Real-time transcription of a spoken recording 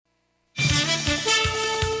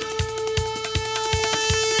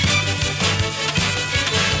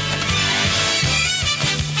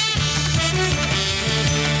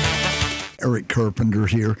Carpenter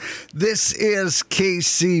here. This is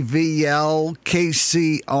KCVL,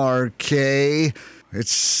 KCRK.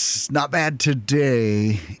 It's not bad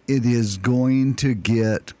today. It is going to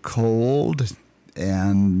get cold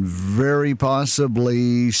and very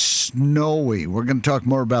possibly snowy. We're going to talk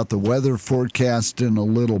more about the weather forecast in a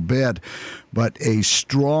little bit, but a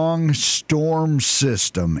strong storm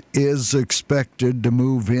system is expected to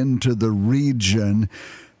move into the region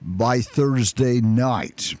by Thursday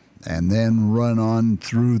night and then run on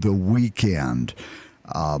through the weekend.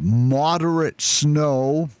 Moderate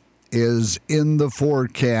snow is in the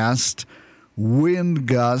forecast. Wind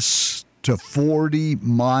gusts to 40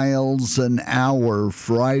 miles an hour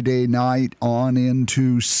Friday night on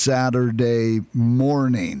into Saturday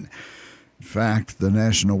morning. In fact, the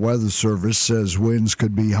National Weather Service says winds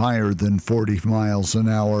could be higher than 40 miles an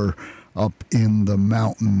hour up in the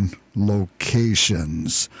mountain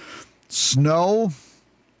locations. Snow,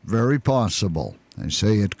 very possible. They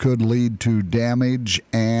say it could lead to damage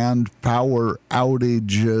and power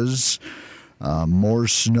outages. More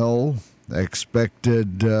snow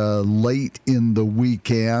expected late in the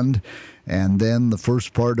weekend, and then the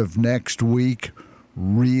first part of next week,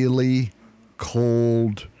 really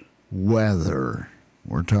cold weather.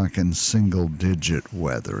 We're talking single-digit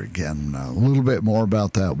weather again. A little bit more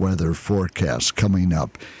about that weather forecast coming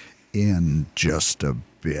up in just a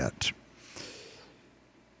bit.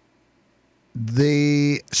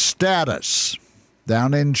 The status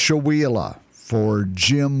down in Chewelah for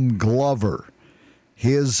Jim Glover.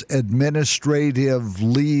 His administrative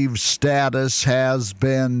leave status has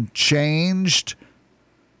been changed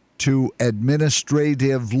to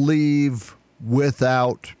administrative leave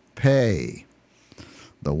without pay.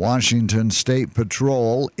 The Washington State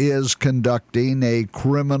Patrol is conducting a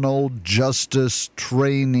criminal justice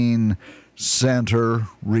training center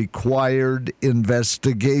required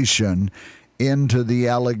investigation into the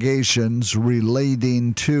allegations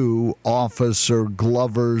relating to Officer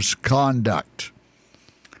Glover's conduct.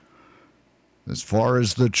 As far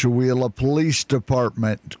as the Chewelah Police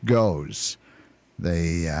Department goes,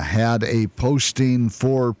 they had a posting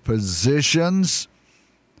for positions.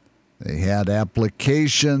 They had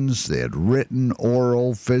applications. They had written,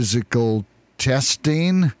 oral, physical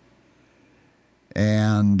testing,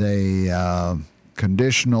 and a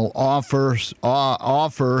conditional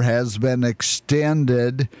offer has been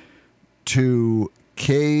extended to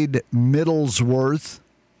Cade Middlesworth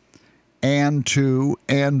and to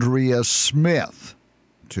Andrea Smith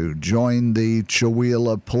to join the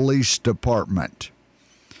Chewelah Police Department.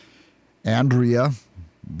 Andrea,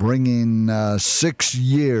 bringing 6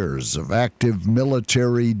 years of active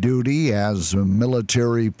military duty as a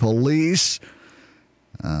military police,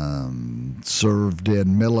 served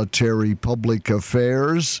in military public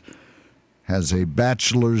affairs, has a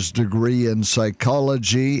bachelor's degree in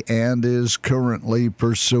psychology, and is currently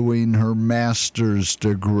pursuing her master's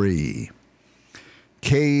degree.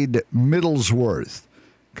 Cade Middlesworth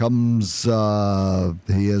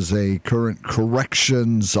he is a current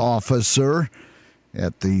corrections officer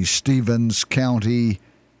at the Stevens County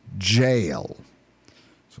Jail.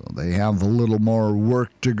 So they have a little more work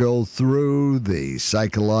to go through, the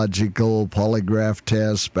psychological polygraph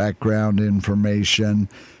test, background information.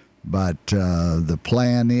 But the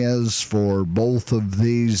plan is for both of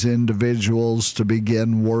these individuals to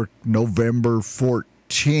begin work November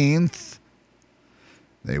 14th.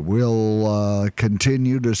 They will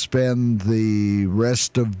continue to spend the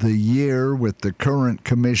rest of the year with the current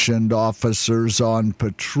commissioned officers on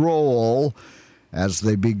patrol as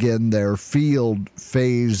they begin their field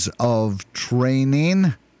phase of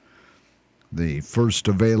training. The first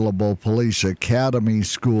available police academy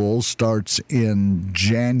school starts in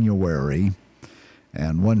January.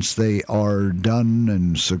 And once they are done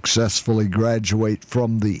and successfully graduate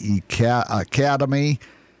from the academy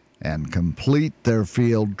and complete their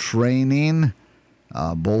field training,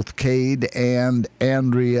 both Cade and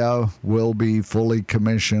Andrea will be fully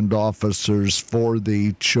commissioned officers for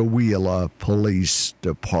the Chewelah Police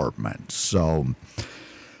Department. So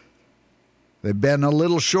they've been a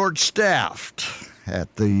little short-staffed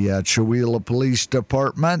at the Chewelah Police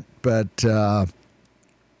Department, but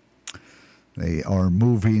they are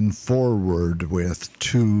moving forward with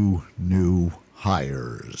 2 new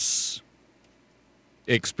hires.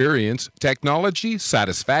 Experience, technology,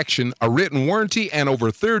 satisfaction, a written warranty, and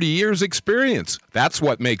over 30 years experience. That's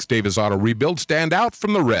what makes Davis Auto Rebuild stand out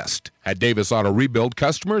from the rest. At Davis Auto Rebuild,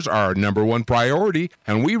 customers are our number one priority,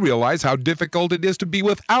 and we realize how difficult it is to be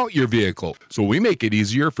without your vehicle. So we make it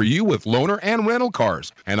easier for you with loaner and rental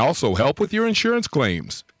cars, and also help with your insurance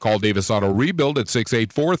claims. Call Davis Auto Rebuild at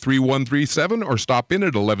 684-3137 or stop in at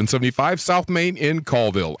 1175 South Main in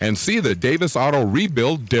Colville and see the Davis Auto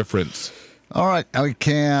Rebuild difference. All right, I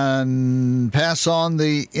can pass on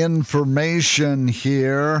the information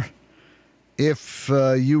here if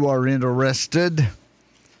you are interested.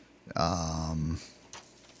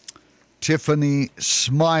 Tiffany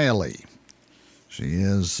Smiley. She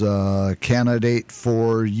is a candidate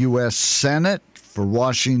for U.S. Senate for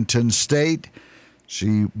Washington State.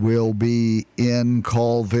 She will be in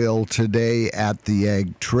Colville today at the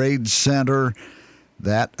Ag Trade Center.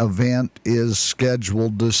 That event is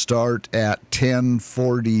scheduled to start at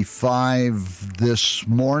 10:45 this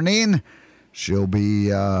morning. She'll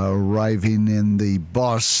be arriving in the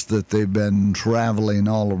bus that they've been traveling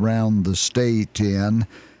all around the state in.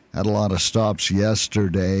 Had a lot of stops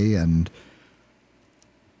yesterday, and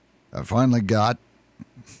I finally got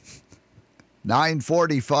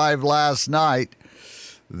 9:45 last night,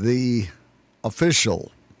 the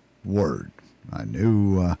official word.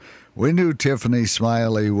 We knew Tiffany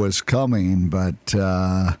Smiley was coming, but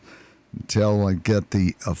until I get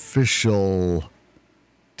the official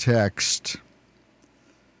text,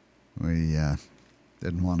 we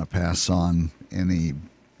didn't want to pass on any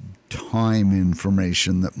time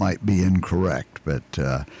information that might be incorrect. But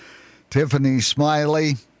Tiffany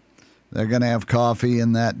Smiley, they're going to have coffee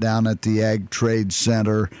and that down at the Ag Trade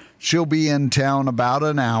Center. She'll be in town about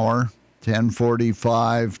an hour.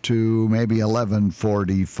 10:45 to maybe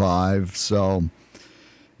 11:45. So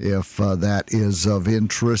if that is of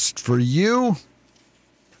interest for you,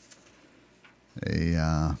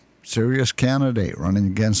 a serious candidate running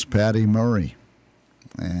against Patty Murray.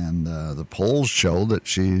 And the polls show that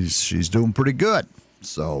she's doing pretty good.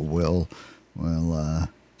 So we'll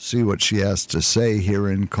see what she has to say here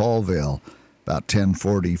in Colville about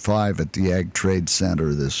 10:45 at the Ag Trade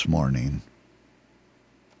Center this morning.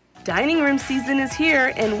 Dining room season is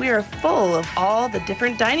here, and we are full of all the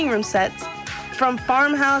different dining room sets, from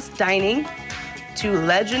farmhouse dining to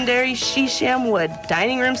legendary Shisham wood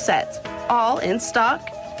dining room sets, all in stock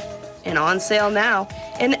and on sale now.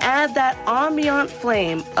 And add that ambient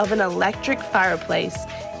flame of an electric fireplace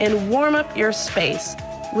and warm up your space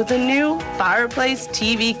with a new fireplace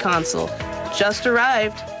TV console. Just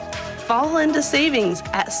arrived. Fall into savings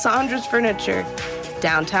at Sandra's Furniture,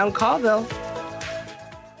 downtown Colville.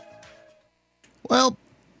 Well,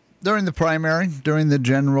 during the primary, during the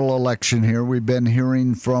general election here, we've been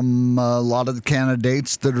hearing from a lot of the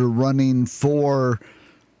candidates that are running for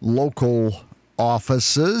local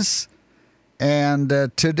offices. And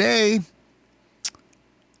today,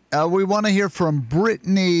 we want to hear from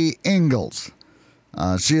Brittany Ingalls.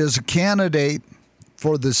 She is a candidate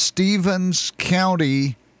for the Stevens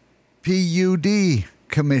County PUD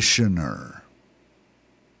Commissioner.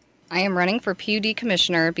 I am running for PUD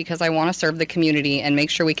Commissioner because I want to serve the community and make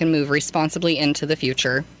sure we can move responsibly into the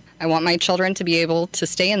future. I want my children to be able to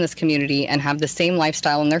stay in this community and have the same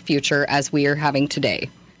lifestyle in their future as we are having today.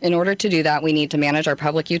 In order to do that, we need to manage our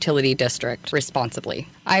public utility district responsibly.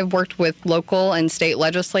 I've worked with local and state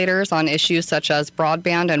legislators on issues such as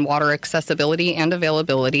broadband and water accessibility and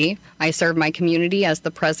availability. I serve my community as the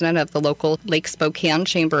president of the local Lake Spokane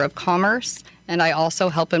Chamber of Commerce. And I also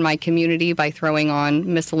help in my community by throwing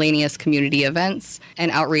on miscellaneous community events and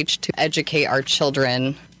outreach to educate our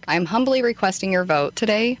children. I'm humbly requesting your vote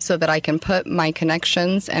today so that I can put my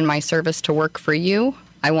connections and my service to work for you.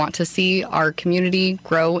 I want to see our community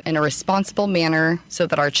grow in a responsible manner so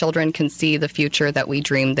that our children can see the future that we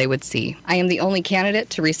dreamed they would see. I am the only candidate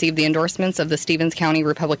to receive the endorsements of the Stevens County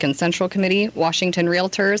Republican Central Committee, Washington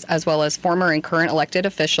Realtors, as well as former and current elected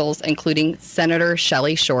officials, including Senator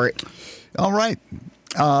Shelley Short. All right.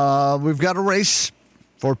 We've got a race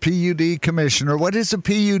for PUD Commissioner. What is a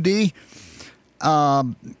PUD?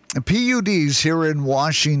 PUDs here in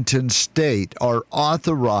Washington State are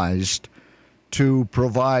authorized to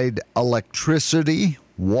provide electricity,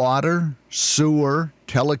 water, sewer,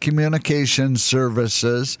 telecommunications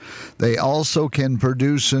services. They also can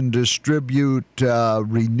produce and distribute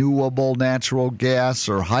renewable natural gas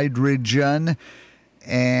or hydrogen.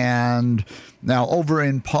 And now over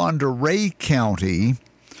in Ponderay County,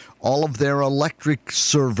 all of their electric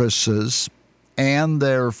services and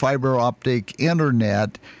their fiber optic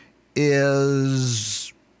internet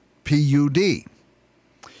is PUD.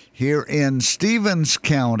 Here in Stevens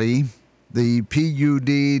County, The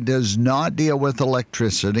PUD does not deal with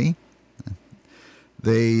electricity.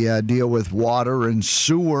 They deal with water and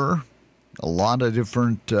sewer, a lot of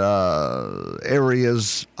different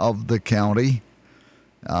areas of the county,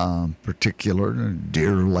 particular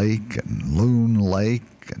Deer Lake and Loon Lake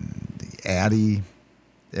and the Addy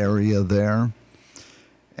area there.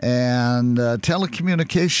 And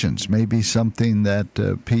telecommunications may be something that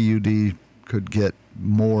PUD could get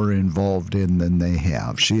more involved in than they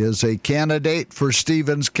have. She is a candidate for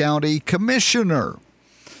Stevens County Commissioner,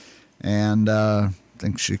 and I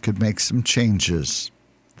think she could make some changes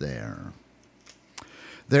there.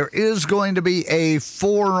 There is going to be a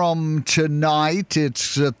forum tonight.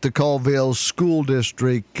 It's at the Colville School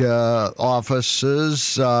District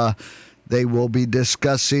offices. They will be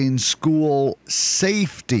discussing school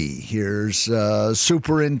safety. Here's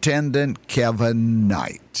Superintendent Kevin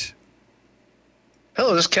Knight.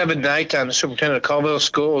 Hello, this is Kevin Knight. I'm the superintendent of Colville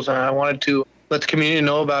Schools, and I wanted to let the community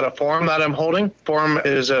know about a forum that I'm holding. Forum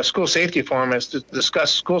is a school safety forum. It's to discuss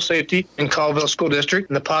school safety in Colville School District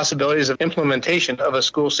and the possibilities of implementation of a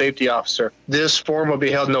school safety officer. This forum will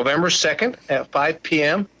be held November 2nd at 5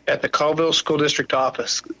 p.m. at the Colville School District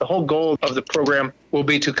office. The whole goal of the program will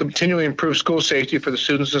be to continually improve school safety for the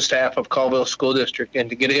students and staff of Colville School District and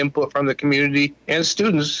to get input from the community and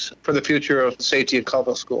students for the future of safety in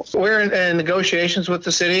Colville schools. We're in negotiations with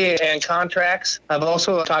the city and contracts. I've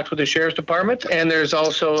also talked with the Sheriff's Department, and there's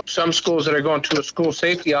also some schools that are going to a school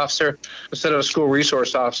safety officer instead of a school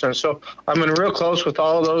resource officer. And so I'm in real close with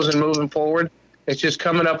all of those and moving forward. It's just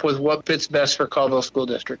coming up with what fits best for Colville School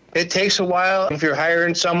District. It takes a while if you're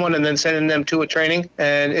hiring someone and then sending them to a training,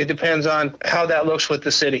 and it depends on how that looks with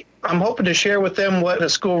the city. I'm hoping to share with them what a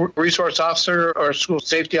school resource officer or a school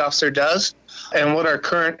safety officer does and what our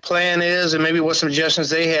current plan is and maybe what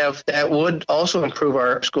suggestions they have that would also improve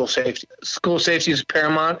our school safety. School safety is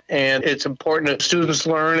paramount, and it's important that students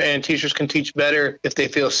learn and teachers can teach better if they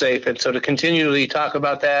feel safe. And so to continually talk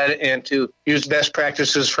about that and to use best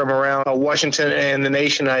practices from around Washington and the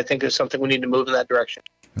nation, I think is something we need to move in that direction.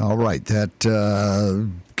 All right.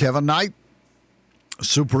 That Kevin Knight,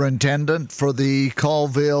 superintendent for the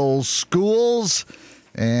Colville schools.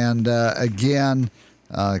 And again,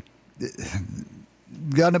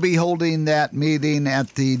 going to be holding that meeting at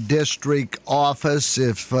the district office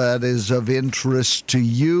if that is of interest to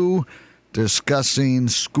you, discussing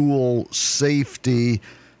school safety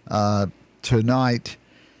tonight.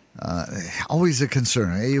 Always a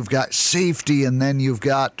concern. You've got safety, and then you've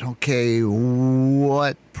got, okay,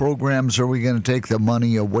 what programs are we going to take the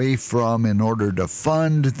money away from in order to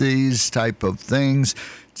fund these type of things?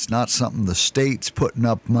 It's not something the state's putting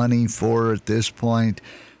up money for at this point.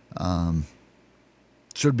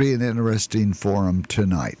 Should be an interesting forum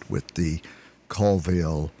tonight with the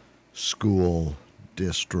Colville School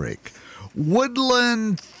District.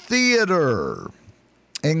 Woodland Theater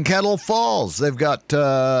in Kettle Falls. They've got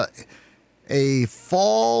a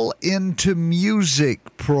Fall into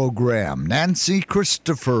Music program. Nancy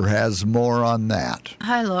Christopher has more on that.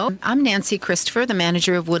 Hello, I'm Nancy Christopher, the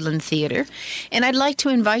manager of Woodland Theater, and I'd like to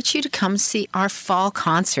invite you to come see our fall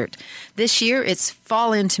concert. This year it's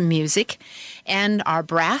Fall into Music, and our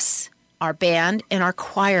brass, our band, and our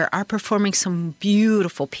choir are performing some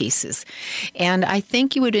beautiful pieces. And I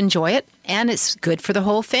think you would enjoy it, and it's good for the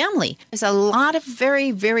whole family. There's a lot of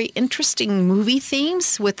very, very interesting movie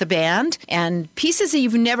themes with the band, and pieces that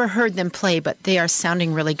you've never heard them play, but they are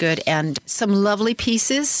sounding really good. And some lovely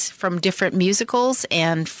pieces from different musicals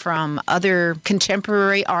and from other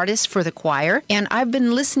contemporary artists for the choir. And I've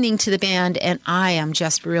been listening to the band, and I am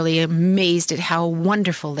just really amazed at how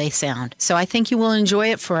wonderful they sound. So I think you will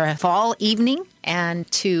enjoy it for a fall evening and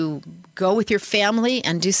to go with your family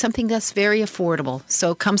and do something that's very affordable.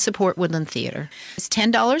 So come support Woodland Theater. It's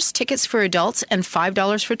 $10 tickets for adults and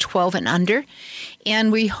 $5 for 12 and under.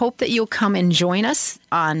 And we hope that you'll come and join us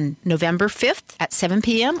on November 5th at 7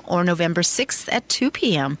 p.m. or November 6th at 2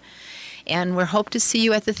 p.m. And we hope to see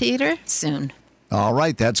you at the theater soon. All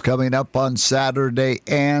right, that's coming up on Saturday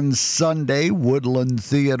and Sunday, Woodland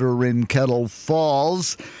Theater in Kettle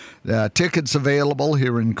Falls. Tickets available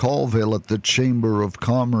here in Colville at the Chamber of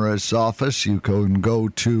Commerce office. You can go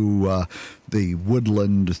to the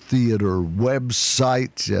Woodland Theater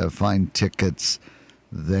website, find tickets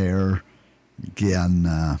there.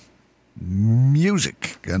 Again,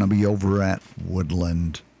 music going to be over at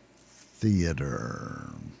Woodland Theater.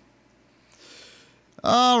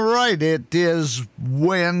 All right, it is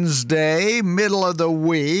Wednesday, middle of the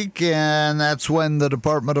week, and that's when the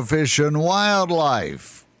Department of Fish and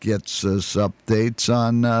Wildlife gets us updates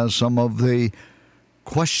on some of the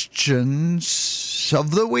questions of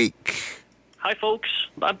the week. Hi, folks.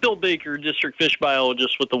 I'm Bill Baker, District Fish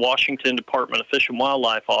Biologist with the Washington Department of Fish and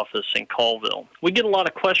Wildlife Office in Colville. We get a lot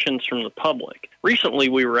of questions from the public. Recently,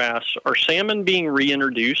 we were asked, are salmon being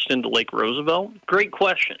reintroduced into Lake Roosevelt? Great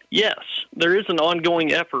question. Yes, there is an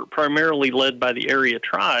ongoing effort primarily led by the area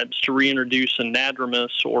tribes to reintroduce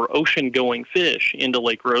anadromous or ocean-going fish into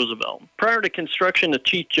Lake Roosevelt. Prior to construction of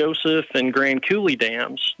Chief Joseph and Grand Coulee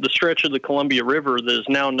dams, the stretch of the Columbia River that is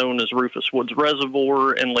now known as Rufus Woods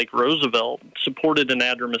Reservoir and Lake Roosevelt supported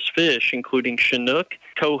anadromous fish, including Chinook,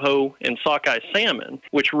 coho, and sockeye salmon,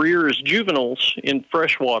 which rear as juveniles in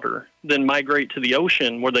freshwater, then migrate to the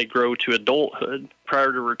ocean where they grow to adulthood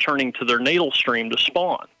prior to returning to their natal stream to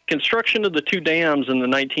spawn. Construction of the two dams in the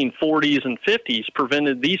 1940s and 50s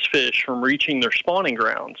prevented these fish from reaching their spawning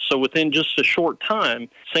grounds, so within just a short time,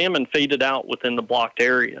 salmon faded out within the blocked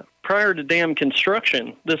area. Prior to dam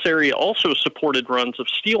construction, this area also supported runs of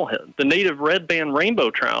steelhead. The native red band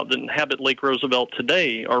rainbow trout that inhabit Lake Roosevelt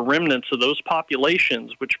today are remnants of those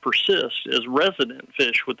populations which persist as resident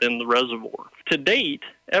fish within the reservoir. To date,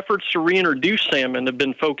 efforts to reintroduce salmon have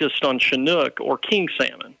been focused on Chinook or king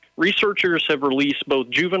salmon. Researchers have released both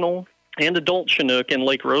juvenile and adult Chinook in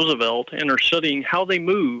Lake Roosevelt and are studying how they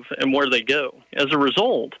move and where they go. As a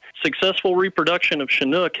result, successful reproduction of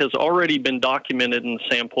Chinook has already been documented in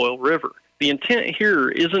the Sampoil River. The intent here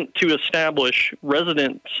isn't to establish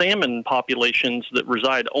resident salmon populations that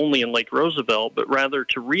reside only in Lake Roosevelt, but rather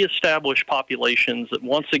to reestablish populations that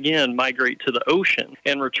once again migrate to the ocean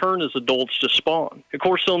and return as adults to spawn. Of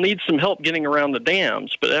course, they'll need some help getting around the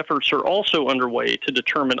dams, but efforts are also underway to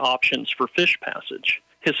determine options for fish passage.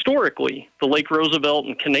 Historically, the Lake Roosevelt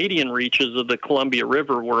and Canadian reaches of the Columbia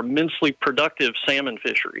River were immensely productive salmon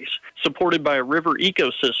fisheries, supported by a river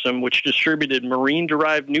ecosystem which distributed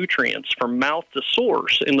marine-derived nutrients from mouth to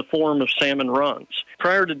source in the form of salmon runs.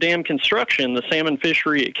 Prior to dam construction, the salmon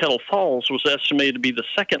fishery at Kettle Falls was estimated to be the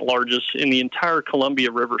second largest in the entire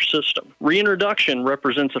Columbia River system. Reintroduction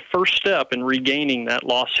represents a first step in regaining that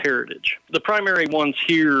lost heritage. The primary ones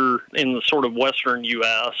here in the sort of western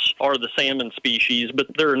U.S. are the salmon species, but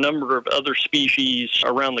there are a number of other species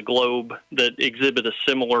around the globe that exhibit a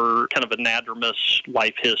similar kind of anadromous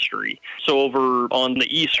life history. So over on the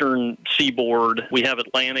eastern seaboard, we have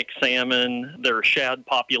Atlantic salmon. There are shad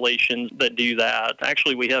populations that do that.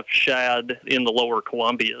 Actually, we have shad in the lower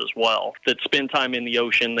Columbia as well that spend time in the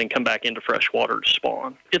ocean, then come back into freshwater to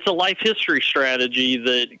spawn. It's a life history strategy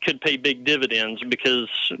that could pay big dividends because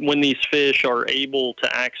when these fish are able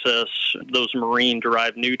to access those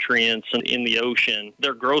marine-derived nutrients in the ocean,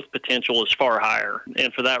 their growth potential is far higher.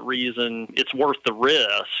 And for that reason, it's worth the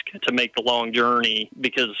risk to make the long journey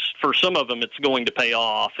because for some of them, it's going to pay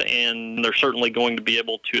off and they're certainly going to be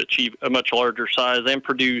able to achieve a much larger size and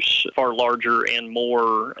produce far larger and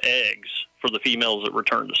more eggs for the females that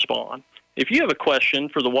return to spawn. If you have a question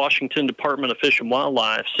for the Washington Department of Fish and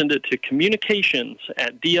Wildlife, send it to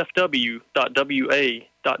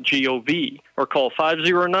communications@dfw.wa.gov or call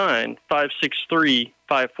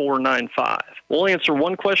 509-563-5495. We'll answer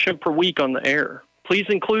one question per week on the air. Please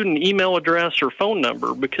include an email address or phone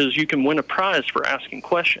number because you can win a prize for asking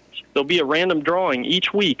questions. There'll be a random drawing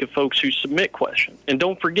each week of folks who submit questions. And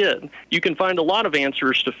don't forget, you can find a lot of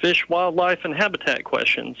answers to fish, wildlife, and habitat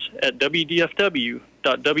questions at wdfw.wa.gov.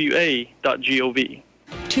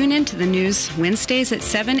 Tune in to the news Wednesdays at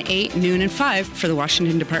 7, 8, noon, and 5 for the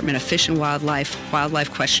Washington Department of Fish and Wildlife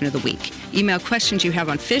Question of the Week. Email questions you have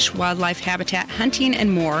on fish, wildlife, habitat, hunting,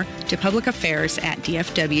 and more to public affairs at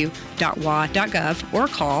dfw.wa.gov or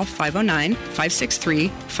call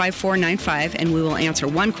 509-563-5495 and we will answer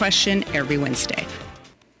one question every Wednesday.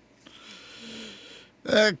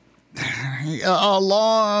 A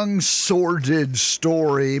long, sordid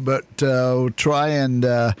story, but we'll try and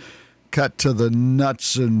cut to the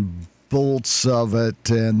nuts and bolts of it,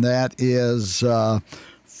 and that is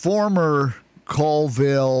former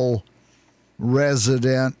Colville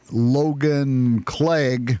resident Logan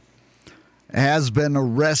Clegg has been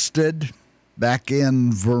arrested back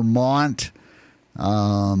in Vermont.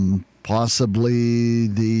 Possibly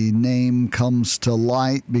the name comes to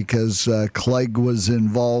light because Clegg was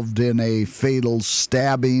involved in a fatal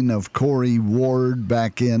stabbing of Corey Ward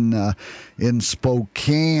back in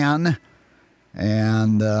Spokane,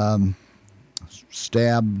 and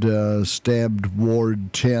stabbed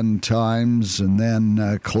Ward 10 times, and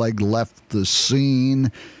then Clegg left the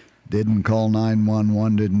scene, didn't call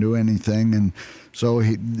 911, didn't do anything, and so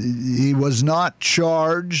he was not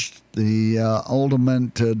charged. The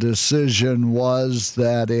ultimate decision was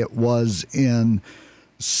that it was in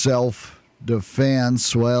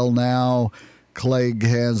self-defense. Well, now Clegg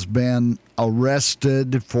has been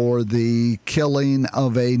arrested for the killing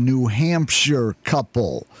of a New Hampshire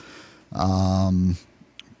couple.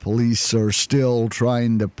 Police are still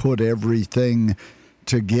trying to put everything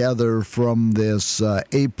together from this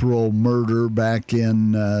April murder back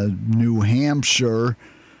in New Hampshire,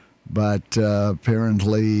 but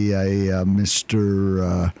apparently a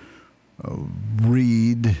Mr.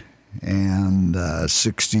 Reed and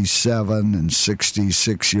 67 and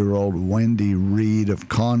 66-year-old Wendy Reed of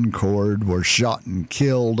Concord were shot and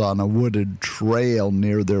killed on a wooded trail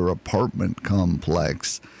near their apartment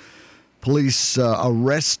complex. Police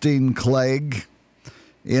arresting Clegg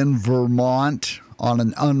in Vermont on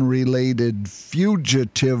an unrelated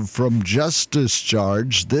fugitive from justice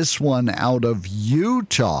charge, this one out of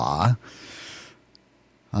Utah.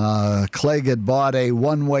 Clegg had bought a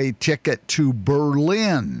one-way ticket to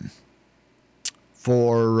Berlin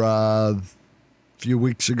for a few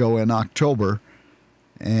weeks ago in October,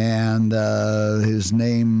 and his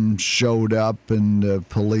name showed up, and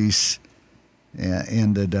police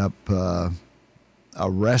ended up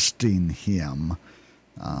arresting him.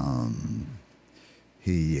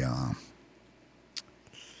 He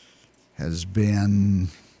has been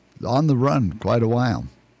on the run quite a while.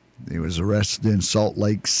 He was arrested in Salt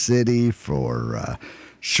Lake City for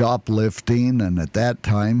shoplifting, and at that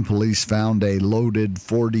time, police found a loaded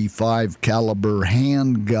 .45 caliber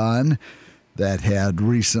handgun that had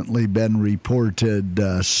recently been reported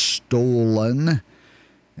stolen.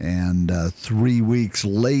 And 3 weeks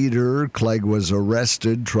later, Clegg was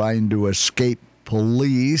arrested trying to escape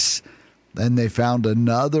police. Then they found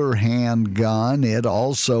another handgun. It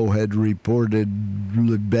also had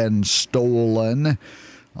reported been stolen.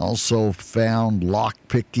 Also found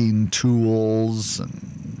lock-picking tools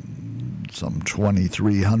and some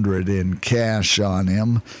 $2,300 in cash on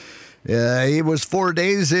him. He was 4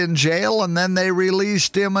 days in jail, and then they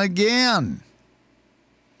released him again.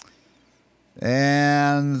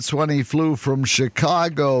 And it's when he flew from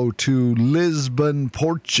Chicago to Lisbon,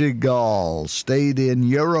 Portugal, stayed in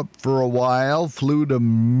Europe for a while, flew to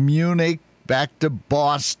Munich, back to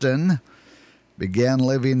Boston, began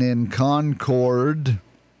living in Concord,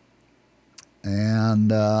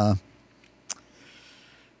 and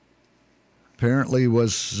apparently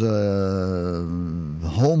was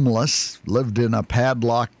homeless, lived in a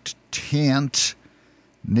padlocked tent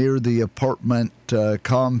near the apartment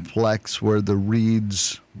complex where the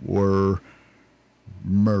Reeds were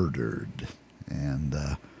murdered. And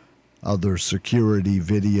other security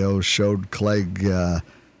videos showed Clegg at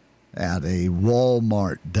a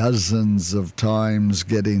Walmart dozens of times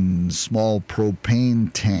getting small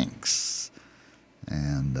propane tanks.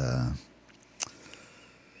 And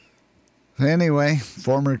anyway,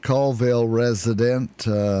 former Colville resident,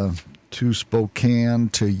 to Spokane,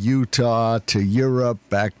 to Utah, to Europe,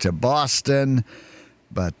 back to Boston.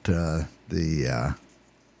 But the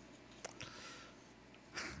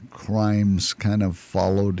crimes kind of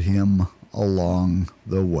followed him along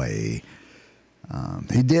the way.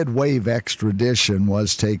 He did waive extradition,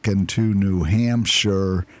 was taken to New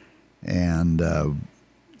Hampshire, and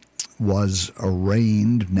was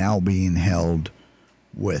arraigned, now being held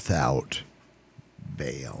without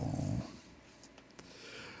bail.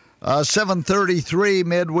 7:33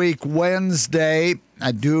 midweek Wednesday.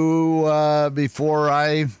 I do, before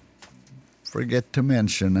I forget to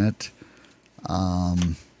mention it,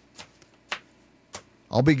 I'll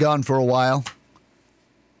be gone for a while.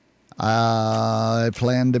 I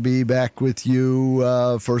plan to be back with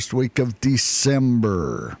you first week of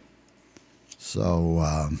December.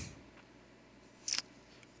 So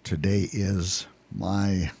today is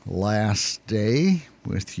my last day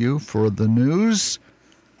with you for the news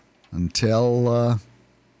until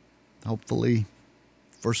hopefully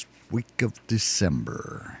first week of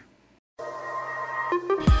December.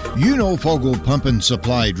 You know Fogel Pump and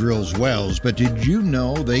Supply drills wells, but did you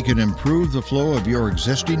know they can improve the flow of your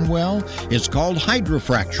existing well? It's called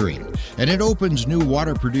hydrofracturing, and it opens new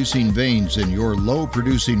water-producing veins in your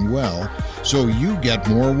low-producing well so you get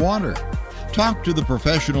more water. Talk to the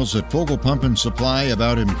professionals at Fogel Pump and Supply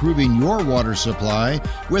about improving your water supply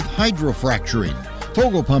with hydrofracturing.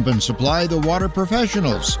 Fogel Pump and Supply, the water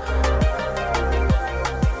professionals.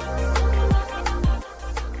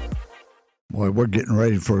 Boy, we're getting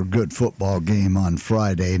ready for a good football game on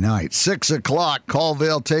Friday night. 6 o'clock,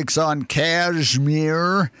 Colville takes on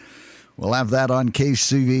Kashmir. We'll have that on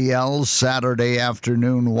KCVL Saturday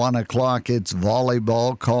afternoon, 1 o'clock. It's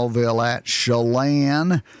volleyball, Colville at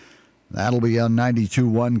Chelan. That'll be on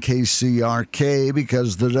 92.1 KCRK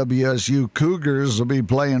because the WSU Cougars will be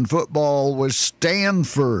playing football with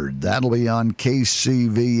Stanford. That'll be on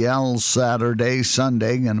KCVL Saturday,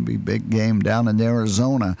 Sunday. Going to be a big game down in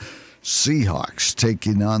Arizona. Seahawks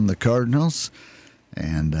taking on the Cardinals.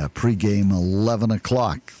 And pregame 11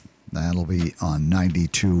 o'clock. That'll be on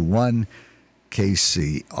 92.1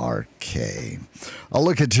 KCRK. A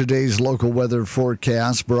look at today's local weather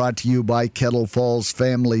forecast brought to you by Kettle Falls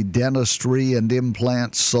Family Dentistry and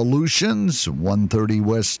Implant Solutions, 130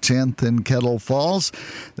 West 10th in Kettle Falls.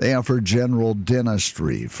 They offer general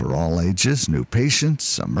dentistry for all ages. New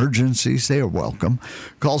patients, emergencies, they are welcome.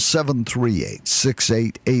 Call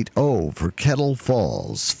 738-6880 for Kettle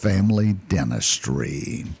Falls Family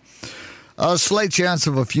Dentistry. A slight chance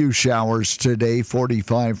of a few showers today,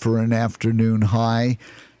 45 for an afternoon high.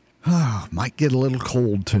 Might get a little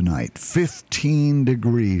cold tonight. 15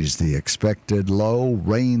 degrees the expected low.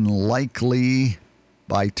 Rain likely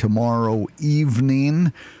by tomorrow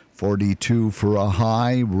evening. 42 for a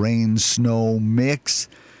high. Rain, snow mix.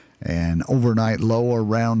 And overnight low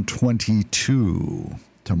around 22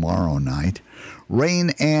 tomorrow night.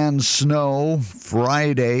 Rain and snow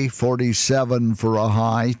Friday, 47 for a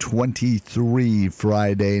high, 23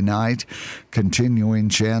 Friday night. Continuing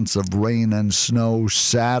chance of rain and snow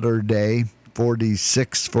Saturday,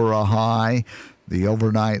 46 for a high. The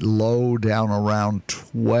overnight low down around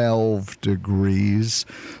 12 degrees.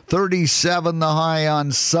 37 the high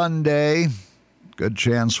on Sunday. Good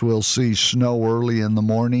chance we'll see snow early in the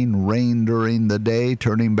morning, rain during the day,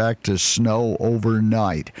 turning back to snow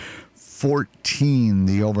overnight. 14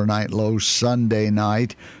 the overnight low Sunday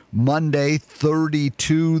night. Monday,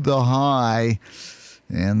 32 the high.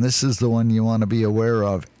 And this is the one you want to be aware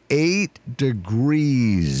of. 8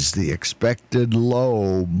 degrees the expected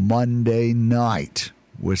low Monday night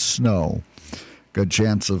with snow. Good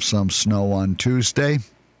chance of some snow on Tuesday.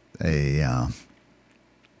 A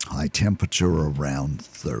high temperature around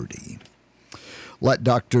 30. Let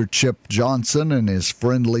Dr. Chip Johnson and his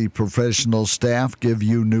friendly professional staff give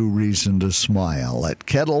you new reason to smile at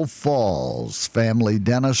Kettle Falls Family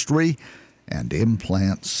Dentistry and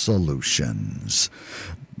Implant Solutions.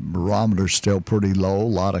 Barometer still pretty low, a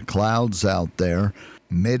lot of clouds out there.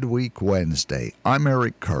 Midweek Wednesday. I'm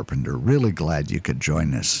Eric Carpenter. Really glad you could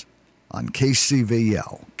join us on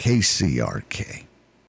KCVL, KCRK.